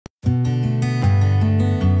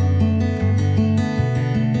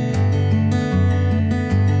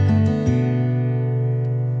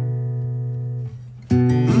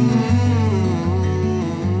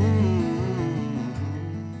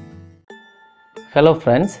Hello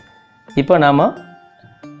friends, இப்போ நாம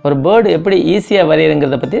ஒரு bird எப்படி ஈஸியா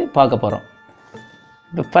வரையறங்கறத பத்தி பார்க்க போறோம்.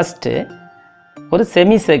 இப்போ ஃபர்ஸ்ட் ஒரு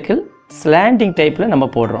செமி சர்க்கிள் slanting டைப்ல நம்ம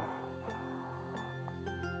போடுறோம்.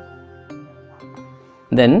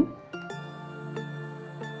 Then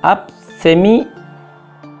up semi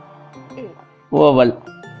oval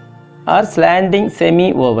or slanting semi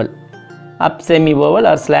oval. Up semi oval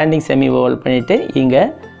or slanting semi oval பண்ணிட்டு இங்க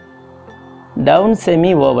down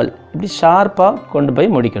semi oval இப்படி ஷார்ப்பா கொண்டு போய்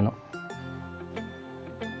முடிக்கணும்.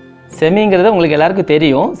 செமிங்கிறது உங்களுக்கு எல்லாருக்கும்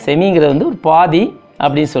தெரியும். செமிங்கிறது வந்து ஒரு பாதி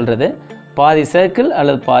அப்படி சொல்றது. பாதி சர்க்கிள்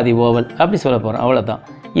அல்லது பாதி ஓவல் அப்படி சொல்ல போறோம். அவ்வளவுதான்.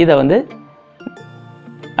 இத வந்து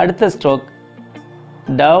அடுத்த ஸ்ட்ரோக்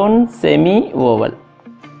down semi oval.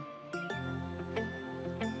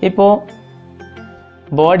 இப்போ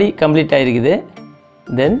பாடி கம்ப்ளீட் ஆயிருக்குது.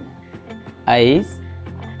 Then eyes,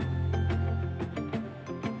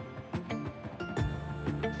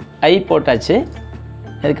 ஐ போட்டாச்சு.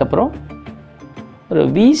 அதுக்கப்புறம் ஒரு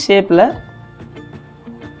வி ஷேப்பில்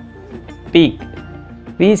பீக்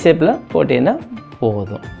வி ஷேப்பில் போட்டீங்கன்னா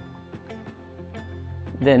போதும்.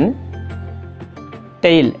 தென்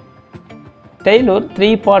டெயில் டெயில் ஒரு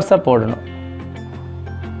 3 பார்ட்ஸாக போடணும்.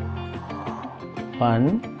 1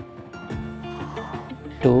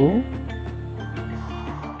 2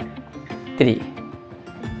 3.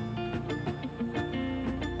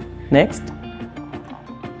 Next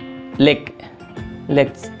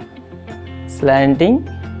legs slanting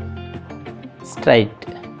straight.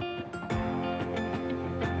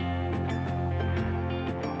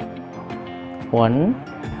 One,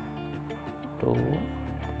 two,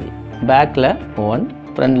 three. Back la 1,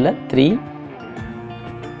 front la 3.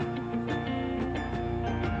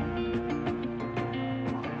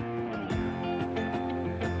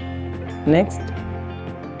 Next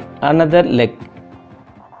another leg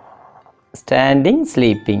standing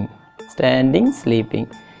sleeping.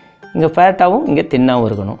 இங்க ஃபேட்டாவும் இங்க தின்னாவும்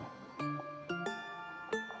இருக்கணும்.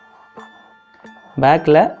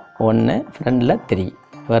 பேக்ல 1 ஃப்ரண்ட்ல 3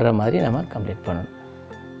 வர்ற மாதிரி நாம கம்ப்ளீட் பண்ணணும்.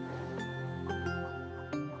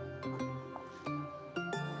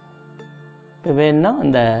 இப்போ வேணா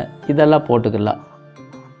அந்த இதெல்லாம் போட்டுக்கலாம்.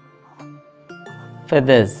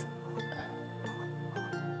 feathers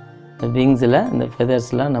the wingsல இந்த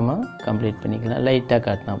feathersலாம் நம்ம கம்ப்ளீட் பண்ணிக்கலாம். லைட்டா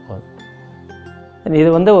காட்டினா போதும். இது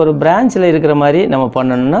வந்து ஒரு பிரான்ச்ல இருக்கிற மாதிரி நம்ம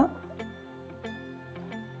பண்ணனும்னா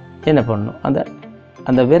என்ன பண்ணணும்?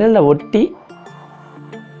 அந்த விரல்ல ஒட்டி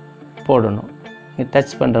போடணும்.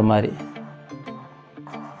 டச் பண்ற மாதிரி.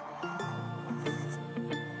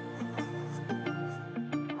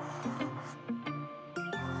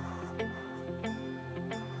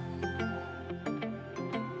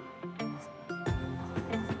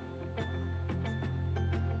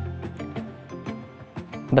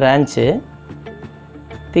 பிரான்ச்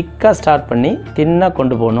திக்கா ஸ்டார்ட் பண்ணி தின்னா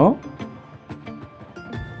கொண்டு போகணும்.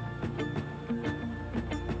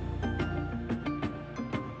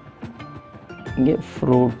 இங்கே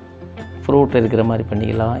ஃப்ரூட் இருக்கிற மாதிரி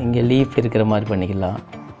பண்ணிக்கலாம். இங்கே லீஃப் இருக்கிற மாதிரி பண்ணிக்கலாம்.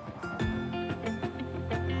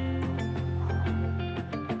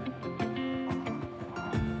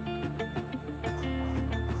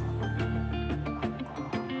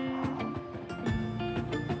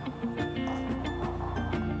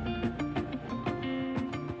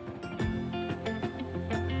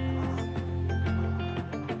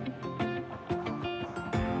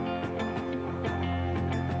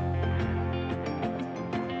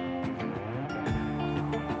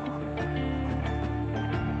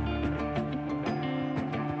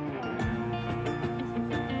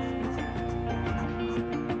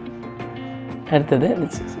 அடுத்தது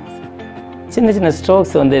சின்ன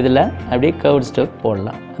ஸ்ட்ரோக்ஸ் வந்து இதில் அப்படியே கர்வ்ட் ஸ்ட்ரோக்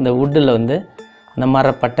போடலாம். அந்த வுட்டில் வந்து அந்த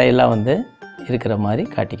மரப்பட்டையெல்லாம் வந்து இருக்கிற மாதிரி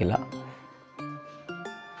காட்டிக்கலாம்.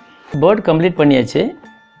 பேர்ட் கம்ப்ளீட் பண்ணியாச்சு.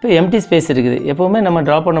 இப்போ எம்டி ஸ்பேஸ் இருக்குது. எப்போவுமே நம்ம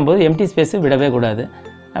ட்ரா பண்ணும்போது எம்டி ஸ்பேஸை விடவே கூடாது.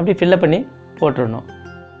 அப்படி ஃபில்லப் பண்ணி போட்டுடணும்.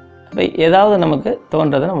 இப்போ ஏதாவது நமக்கு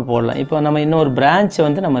தோன்றதை நம்ம போடலாம். இப்போ நம்ம இன்னொரு பிரான்ச்சை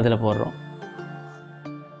வந்து நம்ம இதில் போடுறோம்.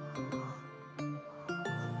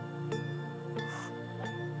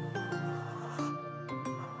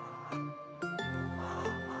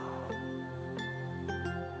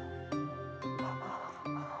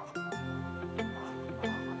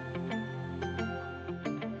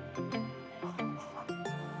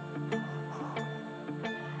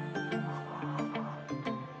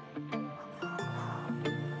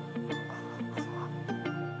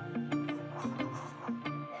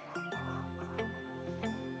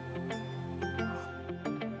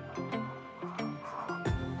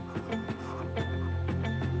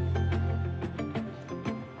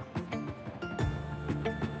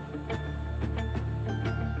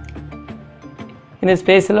 இந்த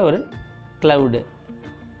ஸ்பேஸில் ஒரு cloud.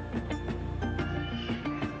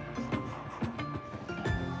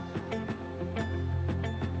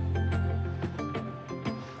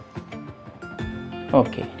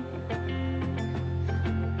 ஓகே,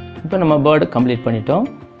 இப்போ நம்ம பேர்டு கம்ப்ளீட் பண்ணிட்டோம்.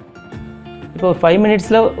 இப்போ 5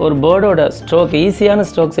 மினிட்ஸில் ஒரு பேர்டோட ஸ்ட்ரோக், ஈஸியான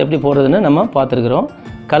ஸ்ட்ரோக்ஸ் எப்படி போடுறதுன்னு நம்ம பார்த்துருக்குறோம்.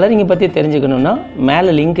 கலரிங்கை பற்றி தெரிஞ்சுக்கணுன்னா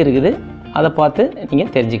மேலே லிங்க் இருக்குது, அதை பார்த்து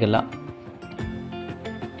நீங்கள் தெரிஞ்சுக்கலாம்.